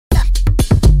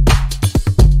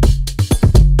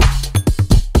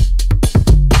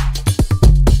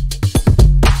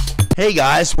Hey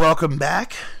guys, welcome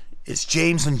back. It's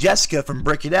James and Jessica from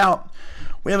Brick It Out.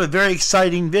 We have a very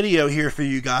exciting video here for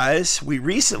you guys. We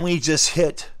recently just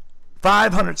hit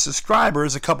 500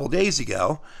 subscribers a couple days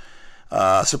ago.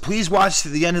 So please watch to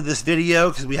the end of this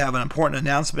video because we have an important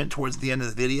announcement towards the end of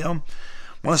the video.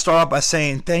 I want to start off by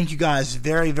saying thank you guys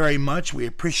very, very much. We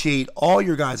appreciate all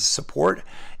your guys' support.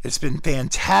 It's been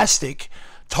fantastic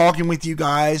talking with you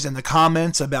guys and the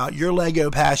comments about your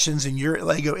Lego passions and your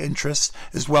Lego interests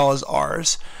as well as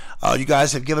ours. You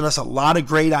guys have given us a lot of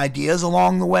great ideas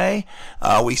along the way.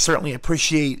 We certainly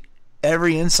appreciate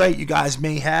every insight you guys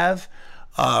may have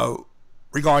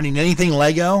regarding anything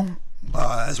Lego.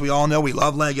 As we all know, we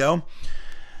love Lego.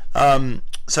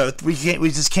 So we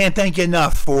just can't thank you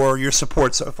enough for your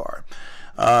support so far.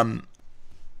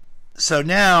 So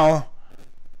now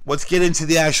let's get into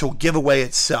the actual giveaway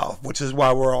itself, which is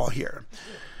why we're all here.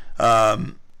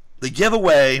 The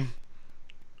giveaway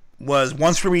was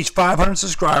once we reach 500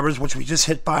 subscribers, which we just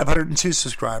hit 502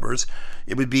 subscribers,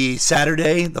 it would be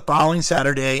Saturday, the following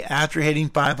Saturday, after hitting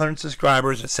 500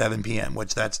 subscribers at 7 p.m.,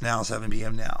 which that's now 7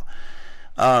 p.m. now.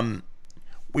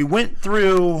 We went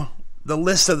through the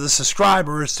list of the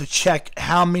subscribers to check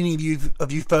how many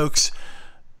of you folks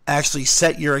actually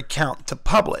set your account to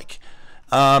public.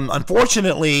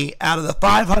 Unfortunately, out of the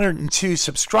 502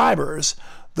 subscribers,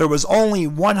 there was only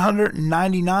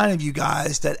 199 of you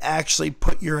guys that actually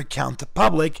put your account to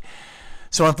public.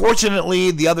 So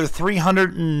unfortunately, the other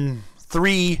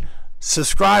 303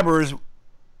 subscribers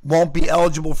won't be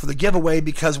eligible for the giveaway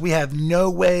because we have no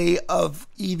way of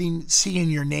even seeing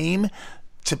your name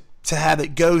to have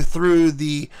it go through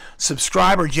the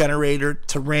subscriber generator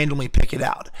to randomly pick it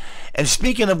out. And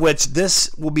speaking of which,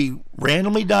 this will be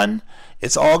randomly done.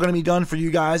 It's all going to be done for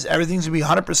you guys. Everything's going to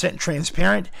be 100%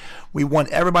 transparent. We want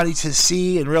everybody to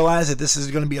see and realize that this is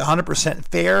going to be 100%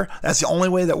 fair. That's the only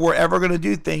way that we're ever going to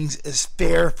do things, is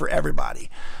fair for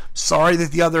everybody. Sorry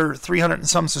that the other 300 and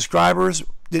some subscribers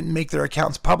didn't make their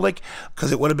accounts public,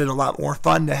 because it would have been a lot more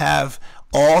fun to have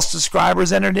all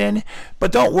subscribers entered in.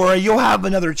 But don't worry, you'll have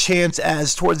another chance,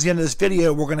 as towards the end of this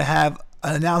video we're going to have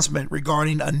an announcement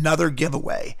regarding another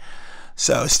giveaway.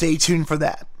 So stay tuned for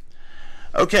that.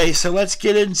 Okay, so let's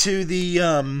get into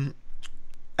the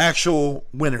actual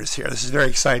winners here. This is very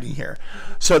exciting here.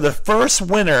 So the first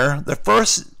winner, the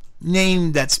first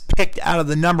name that's picked out of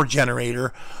the number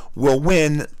generator, will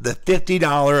win the $50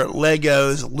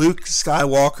 Legos Luke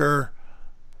Skywalker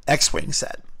X-Wing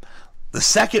set. The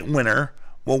second winner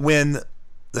will win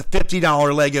the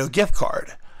 $50 Lego gift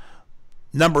card.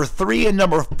 Number 3 and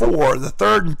number 4, the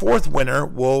third and fourth winner,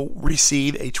 will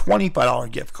receive a $25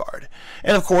 gift card.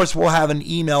 And of course, we'll have an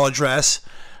email address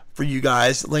for you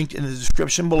guys linked in the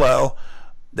description below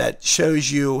that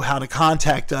shows you how to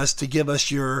contact us to give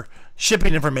us your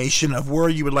shipping information of where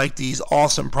you would like these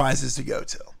awesome prizes to go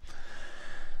to.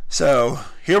 So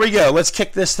here we go. Let's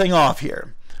kick this thing off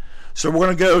here. So we're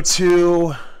going to go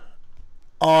to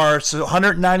our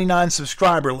 199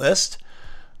 subscriber list.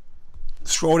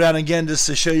 Scroll down again just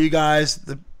to show you guys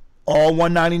the all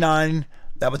 199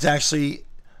 that was actually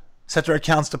set their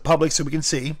accounts to public so we can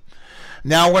see.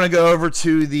 Now we're going to go over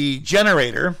to the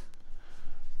generator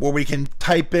where we can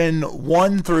type in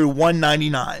 1 through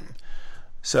 199.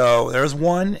 So there's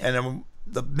 1, and then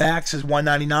the max is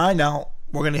 199. Now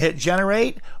we're going to hit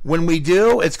generate. When we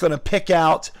do, it's going to pick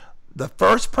out the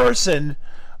first person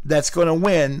that's going to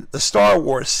win the Star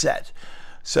Wars set.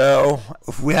 So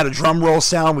if we had a drum roll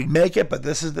sound, we'd make it, but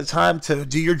this is the time to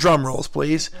do your drum rolls,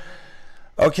 please.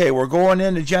 Okay, we're going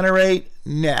in to generate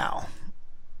now.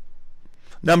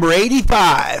 Number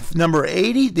 85, number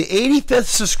 80, the 85th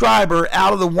subscriber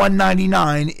out of the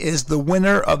 199 is the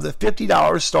winner of the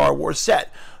 $50 Star Wars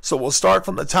set. So we'll start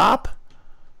from the top.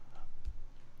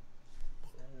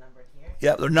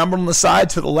 Yep, they're numbered on the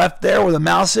side to the left there where the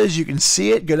mouse is. You can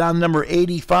see it. Go down to number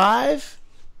 85,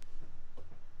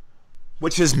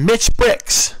 which is Mitch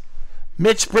Bricks.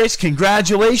 Mitch Bricks,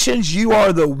 congratulations. You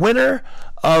are the winner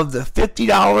of the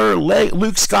 $50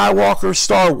 Luke Skywalker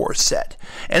Star Wars set.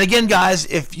 And again, guys,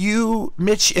 if you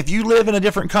live in a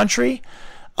different country,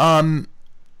 and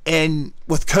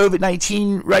with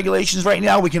COVID-19 regulations right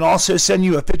now, we can also send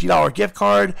you a $50 gift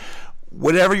card,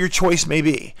 whatever your choice may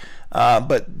be.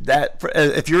 But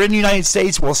if you're in the United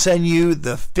States, we'll send you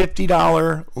the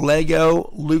 $50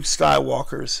 Lego Luke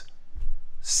Skywalker's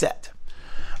set.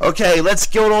 Okay, let's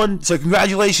go on. So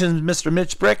congratulations, Mr.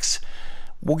 Mitch Bricks.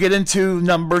 We'll get into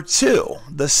number 2,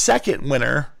 the second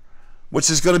winner, which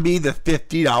is going to be the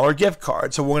 $50 gift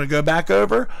card. So we're going to go back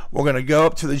over. We're going to go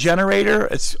up to the generator.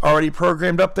 It's already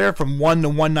programmed up there from 1 to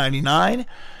 199.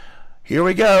 Here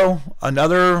we go.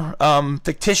 Another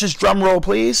fictitious drum roll,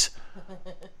 please.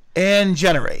 and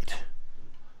generate.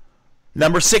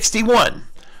 Number 61.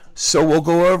 So we'll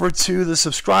go over to the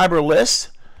subscriber list,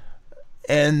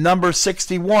 and number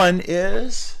 61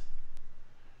 is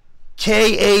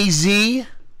KAZ16.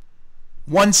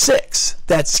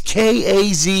 That's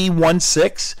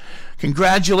KAZ16.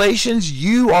 Congratulations,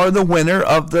 you are the winner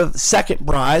of the second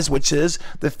prize, which is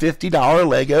the $50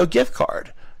 Lego gift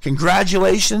card.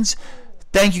 Congratulations.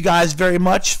 Thank you guys very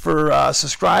much for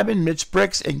subscribing, Mitch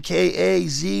Bricks and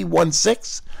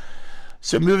KAZ16.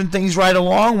 So moving things right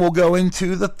along, we'll go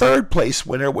into the third place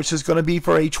winner, which is going to be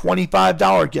for a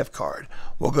 $25 gift card.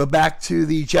 We'll go back to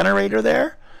the generator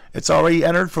there. It's already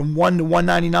entered from 1 to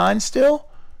 199 still.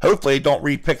 Hopefully don't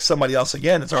repick somebody else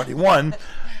again. It's already won.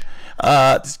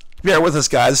 Bear with us,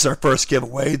 guys. This is our first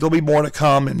giveaway. There'll be more to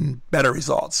come and better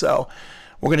results. So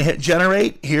we're going to hit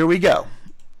generate. Here we go.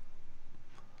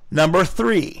 Number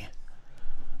 3.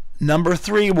 Number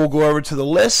 3, we'll go over to the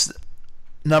list.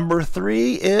 Number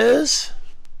 3 is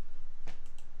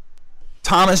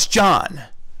Thomas John.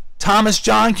 Thomas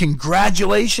John,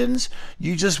 congratulations.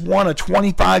 You just won a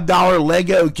 $25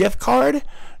 Lego gift card.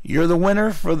 You're the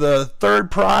winner for the third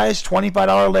prize,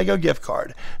 $25 Lego gift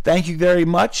card. Thank you very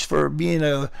much for being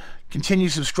a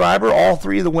continued subscriber. All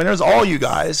 3 of the winners, all you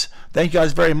guys. Thank you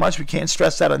guys very much. We can't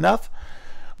stress that enough.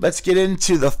 Let's get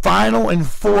into the final and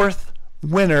fourth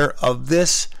winner of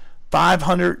this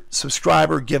 500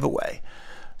 subscriber giveaway.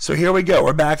 So here we go.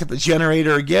 We're back at the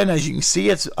generator again. As you can see,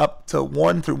 it's up to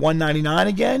 1 through 199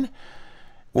 again.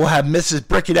 We'll have Mrs.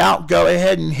 Brick It Out go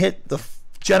ahead and hit the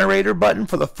generator button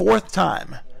for the 4th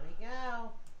time.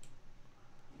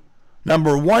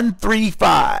 Number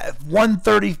 135.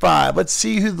 135. Let's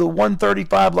see who the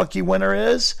 135 lucky winner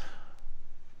is.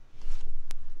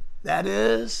 That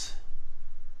is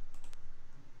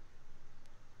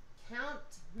Count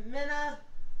Minna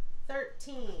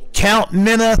 13. Count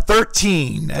Minna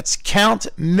 13. That's Count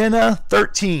Minna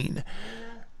 13.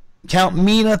 Count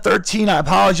Mina 13. I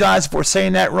apologize for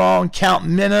saying that wrong. Count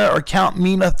Minna or Count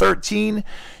Mina 13.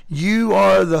 You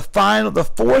are the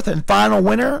 4th and final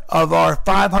winner of our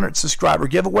 500 subscriber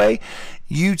giveaway.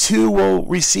 You too will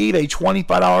receive a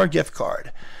 $25 gift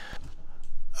card.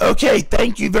 Okay,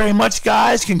 thank you very much,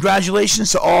 guys.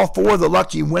 Congratulations to all 4 of the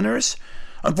lucky winners.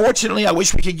 Unfortunately, I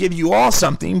wish we could give you all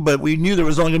something, but we knew there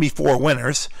was only going to be 4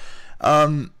 winners.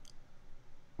 But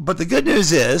the good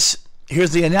news is,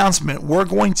 here's the announcement. We're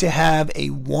going to have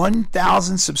a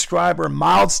 1,000 subscriber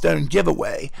milestone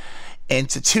giveaway. And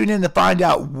to tune in to find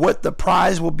out what the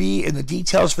prize will be and the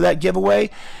details for that giveaway,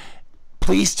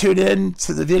 please tune in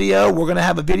to the video. We're going to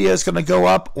have a video that's going to go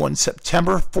up on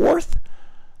September 4th,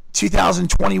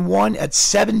 2021 at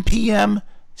 7 p.m.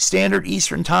 Standard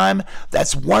Eastern Time.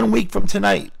 That's 1 week from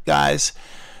tonight, guys.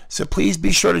 So please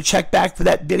be sure to check back for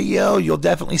that video. You'll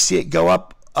definitely see it go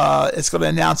up. It's going to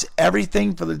announce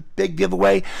everything for the big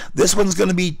giveaway. This one's going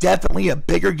to be definitely a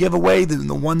bigger giveaway than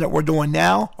the one that we're doing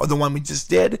now, or the one we just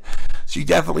did. So you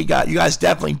guys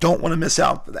definitely don't want to miss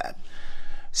out for that.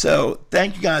 So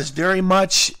thank you guys very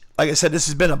much. Like I said, this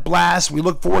has been a blast. We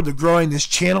look forward to growing this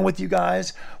channel with you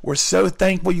guys. We're so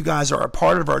thankful you guys are a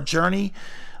part of our journey.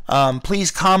 Please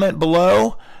comment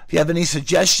below if you have any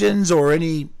suggestions or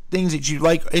any things that you'd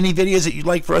like, any videos that you'd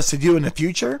like for us to do in the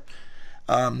future.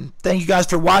 Thank you guys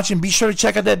for watching. Be sure to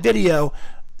check out that video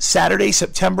Saturday,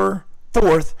 September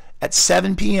 4th at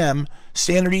 7 p.m.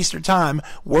 Standard Eastern Time.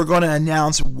 We're going to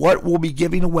announce what we'll be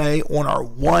giving away on our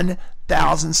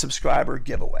 1,000 subscriber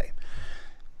giveaway.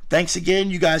 Thanks again.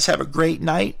 You guys have a great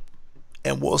night,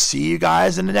 and we'll see you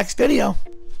guys in the next video.